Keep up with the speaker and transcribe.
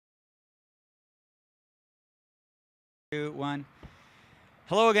2, 1.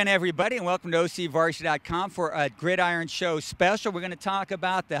 Hello again, everybody, and welcome to OCVarsity.com for a Gridiron Show special. We're going to talk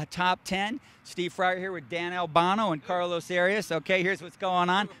about the top 10. Steve Fryer here with Dan Albano and Carlos Arias. Okay, here's what's going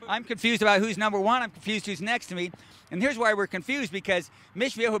on. I'm confused about who's number one. I'm confused who's next to me. And here's why we're confused, because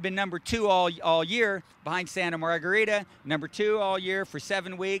Mission Viejo have been number 2 all year behind Santa Margarita, number 2 all year for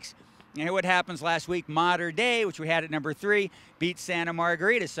 7 weeks. And what happens last week? Mater Dei, which we had at number 3, beat Santa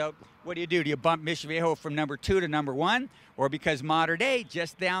Margarita. So what do? Do you bump Mission Viejo from number 2 to number 1? Or because Mater Dei,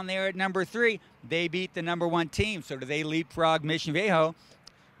 just down there at number 3, they beat the number 1 team. So do they leapfrog Mission Viejo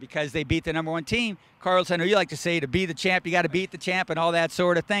because they beat the number 1 team? Carlos, I know you like to say to be the champ, you got to beat the champ and all that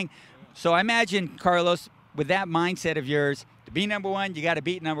sort of thing. So I imagine, Carlos, with that mindset of yours, to be number 1, you got to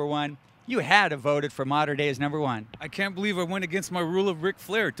beat number 1. You had to voted for Mater Dei as number 1. I can't believe I went against my rule of Ric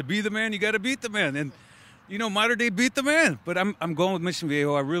Flair. To be the man, you got to beat the man. And, you know, Mater Dei beat the man. But I'm going with Mission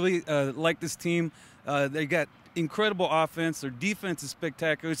Viejo. I really like this team. They got incredible offense. Their defense is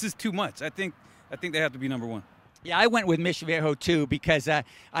spectacular. It's just too much. I think they have to be number 1. Yeah, I went with Mission Viejo too, because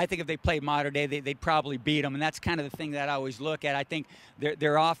I think if they played Mater Dei, they'd probably beat them, and that's kind of the thing that I always look at. I think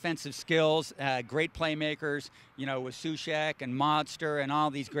their offensive skills, great playmakers, you know, with Sushek and Monster and all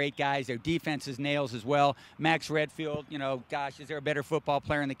these great guys. Their defense is nails as well. Max Redfield, you know, gosh, is there a better football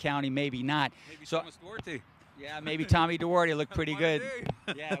player in the county? Maybe not. Maybe Thomas Duarte. Yeah, maybe Tommy Duarte looked pretty good.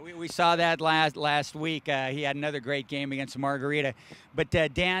 Yeah, we saw that last week. He had another great game against Margarita. But,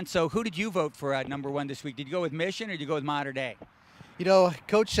 Dan, so who did you vote for number 1 this week? Did you go with Mission or did you go with Mater Dei? You know,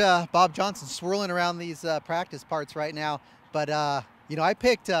 Coach Bob Johnson's swirling around these practice parts right now. But, you know, I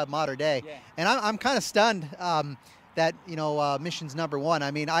picked Mater Dei. Yeah. And I'm kind of stunned that, you know, Mission's number 1.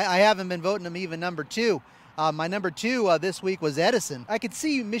 I mean, I haven't been voting them even number 2. My number 2 this week was Edison. I could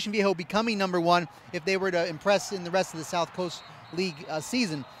see Mission Viejo becoming number 1 if they were to impress in the rest of the South Coast League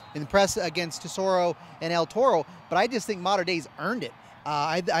season, impress against Tesoro and El Toro, but I just think Mater Dei's earned it.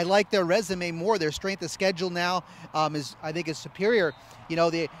 I like their resume more. Their strength of schedule now I think is superior. You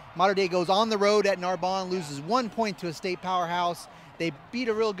know, the Mater Dei goes on the road at Narbonne, loses 1 point to a state powerhouse. They beat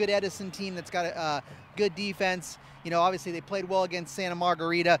a real good Edison team that's got a good defense. You know, obviously they played well against Santa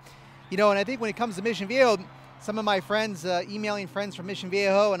Margarita. You know, and I think when it comes to Mission Viejo, some of my friends, emailing friends from Mission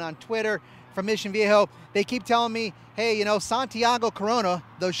Viejo and on Twitter from Mission Viejo, they keep telling me, hey, you know, Santiago Corona,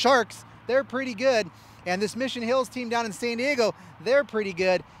 those Sharks, they're pretty good. And this Mission Hills team down in San Diego, they're pretty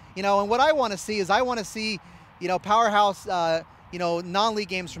good. You know, and what I want to see is you know, powerhouse, you know, non-league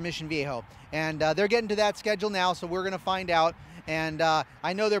games from Mission Viejo. And they're getting to that schedule now, so we're going to find out. And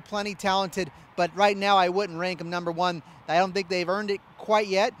I know they're plenty talented, but right now I wouldn't rank them number 1. I don't think they've earned it quite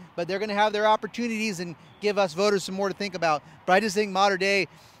yet, but they're going to have their opportunities and give us voters some more to think about. But I just think Mater Dei,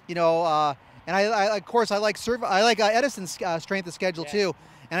 you know, and of course I like Edison's strength of schedule too.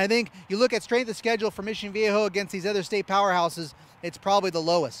 And I think you look at strength of schedule for Mission Viejo against these other state powerhouses, it's probably the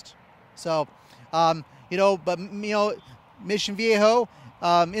lowest. So, you know, but you know, Mission Viejo,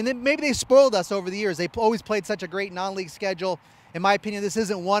 and then maybe they spoiled us over the years. They've always played such a great non-league schedule. In my opinion, this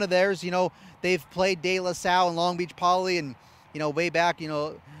isn't one of theirs. You know, they've played De La Salle and Long Beach Poly and, you know, way back, you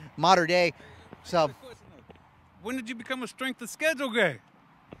know, Mater Dei. So, when did you become a strength of schedule guy?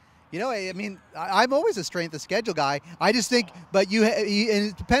 You know, I mean, I'm always a strength of schedule guy. I just think, but and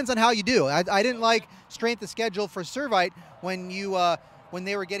it depends on how you do. I didn't like strength of schedule for Servite when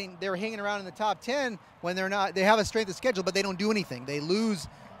they were hanging around in the top 10 when they're not. They have a strength of schedule, but they don't do anything. They lose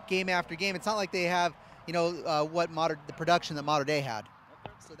game after game. It's not like they have, you know, the production that Mater Dei had.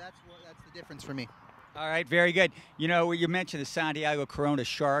 So that's the difference for me. All right, very good. You know, you mentioned the Santiago Corona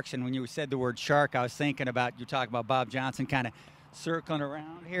Sharks, and when you said the word shark, I was thinking about, you talking about Bob Johnson kind of circling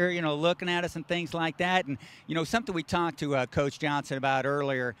around here, you know, looking at us and things like that. And, you know, something we talked to Coach Johnson about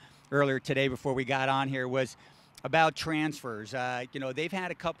earlier today before we got on here was about transfers. You know, they've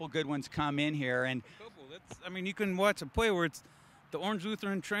had a couple good ones come in here. And I mean, you can watch a play where it's the Orange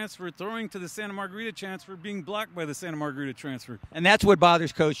Lutheran transfer throwing to the Santa Margarita transfer being blocked by the Santa Margarita transfer. And that's what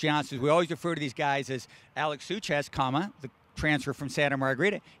bothers Coach Johnson. We always refer to these guys as Alex Suches, the transfer from Santa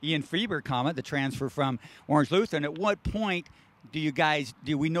Margarita, Ian Freeber, the transfer from Orange Lutheran. At what point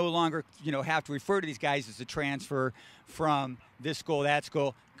do we no longer, you know, have to refer to these guys as a transfer from this school, that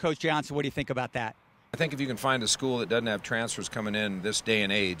school? Coach Johnson, what do you think about that? I think if you can find a school that doesn't have transfers coming in this day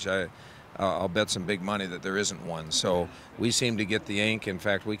and age, I'll bet some big money that there isn't one. So we seem to get the ink. In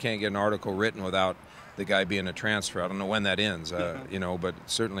fact, we can't get an article written without the guy being a transfer. I don't know when that ends, you know, but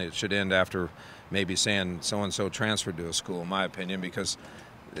certainly it should end after maybe saying so-and-so transferred to a school, in my opinion, because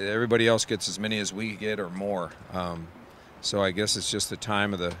everybody else gets as many as we get or more. So I guess it's just the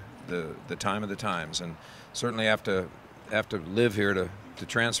time of the time of the times, and certainly have to live here to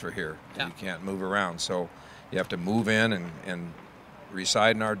transfer here. Yeah. You can't move around. So you have to move in and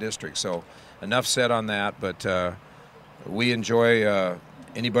reside in our district. So enough said on that, but we enjoy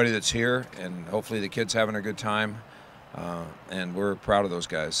anybody that's here, and hopefully the kids having a good time, and we're proud of those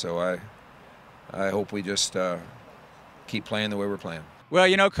guys. So I hope we just keep playing the way we're playing. Well,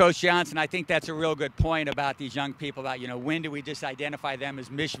 you know, Coach Johnson, I think that's a real good point about these young people, about, you know, when do we just identify them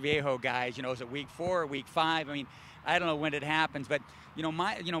as Mission Viejo guys? You know, is it week 4 or week 5? I mean, I don't know when it happens, but, you know,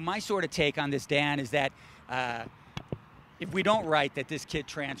 my sort of take on this, Dan, is that if we don't write that this kid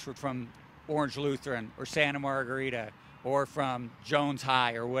transferred from Orange Lutheran or Santa Margarita or from Jones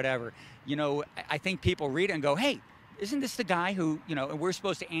High or whatever, you know, I think people read it and go, hey, isn't this the guy who, you know, and we're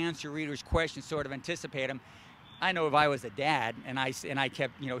supposed to answer readers' questions, sort of anticipate them. I know if I was a dad and I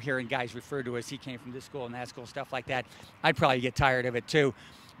kept, you know, hearing guys referred to as he came from this school and that school, stuff like that, I'd probably get tired of it too.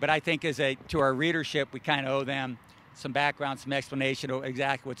 But I think to our readership, we kind of owe them some background, some explanation of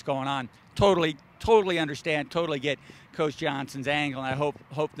exactly what's going on. Totally understand, totally get Coach Johnson's angle, and I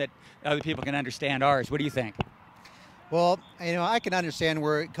hope that other people can understand ours. What do you think? Well, you know, I can understand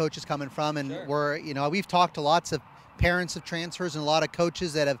where Coach is coming from, and Sure. where, you know, we've talked to lots of parents of transfers and a lot of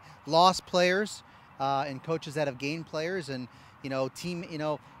coaches that have lost players. And coaches that have gained players, and, you know,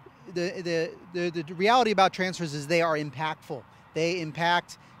 the reality about transfers is they are impactful. They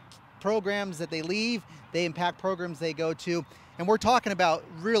impact programs that they leave. They impact programs they go to, and we're talking about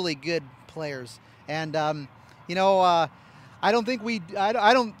really good players. And you know, I don't think we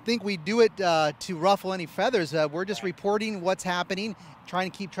do it to ruffle any feathers. We're just reporting what's happening,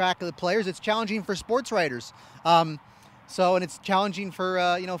 trying to keep track of the players. It's challenging for sports writers, and it's challenging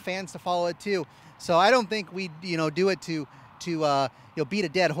for you know, fans to follow it too. So I don't think we, you know, do it to you know, beat a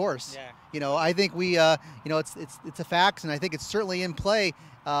dead horse. Yeah. You know, I think we you know, it's a fact, and I think it's certainly in play.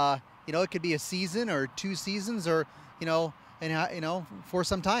 You know, it could be a season or 2 seasons, or, you know, and you know, for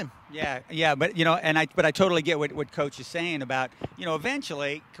some time. Yeah, but, you know, but I totally get what Coach is saying about, you know,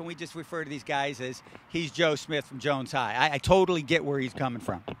 eventually, can we just refer to these guys as he's Joe Smith from Jones High? I totally get where he's coming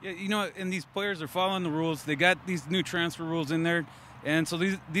from. Yeah, you know, and these players are following the rules. They got these new transfer rules in there. And so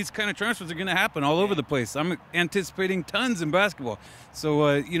these kind of transfers are going to happen all over the place. I'm anticipating tons in basketball.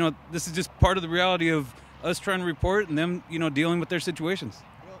 So, you know, this is just part of the reality of us trying to report and them, you know, dealing with their situations.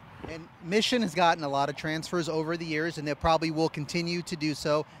 And Mission has gotten a lot of transfers over the years, and they probably will continue to do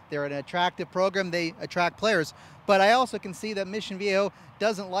so. They're an attractive program. They attract players. But I also can see that Mission Viejo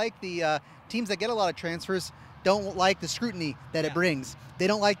doesn't like the teams that get a lot of transfers, don't like the scrutiny that it brings. They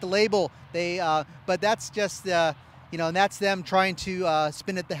don't like the label. But that's just... you know, and that's them trying to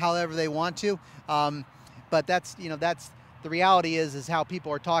spin it however they want to. But that's, you know, that's the reality is how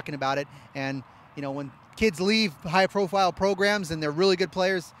people are talking about it. And, you know, when kids leave high-profile programs and they're really good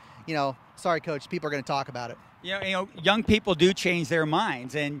players, you know, sorry, Coach, people are going to talk about it. You know, young people do change their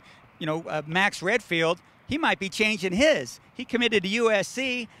minds. And, you know, Max Redfield, he might be changing his. He committed to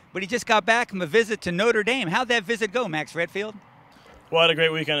USC, but he just got back from a visit to Notre Dame. How'd that visit go, Max Redfield? Well, I had a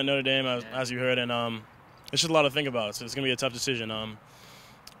great weekend at Notre Dame, as you heard, and it's just a lot to think about. So it's going to be a tough decision.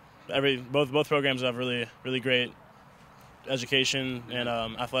 Both programs have really great education and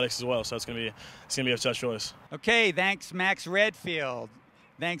athletics as well. So it's going to be a tough choice. Okay, thanks Max Redfield.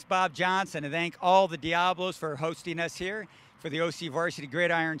 Thanks Bob Johnson, and thank all the Diablos for hosting us here for the OC Varsity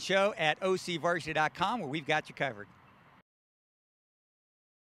Gridiron Show at OCVarsity.com, where we've got you covered.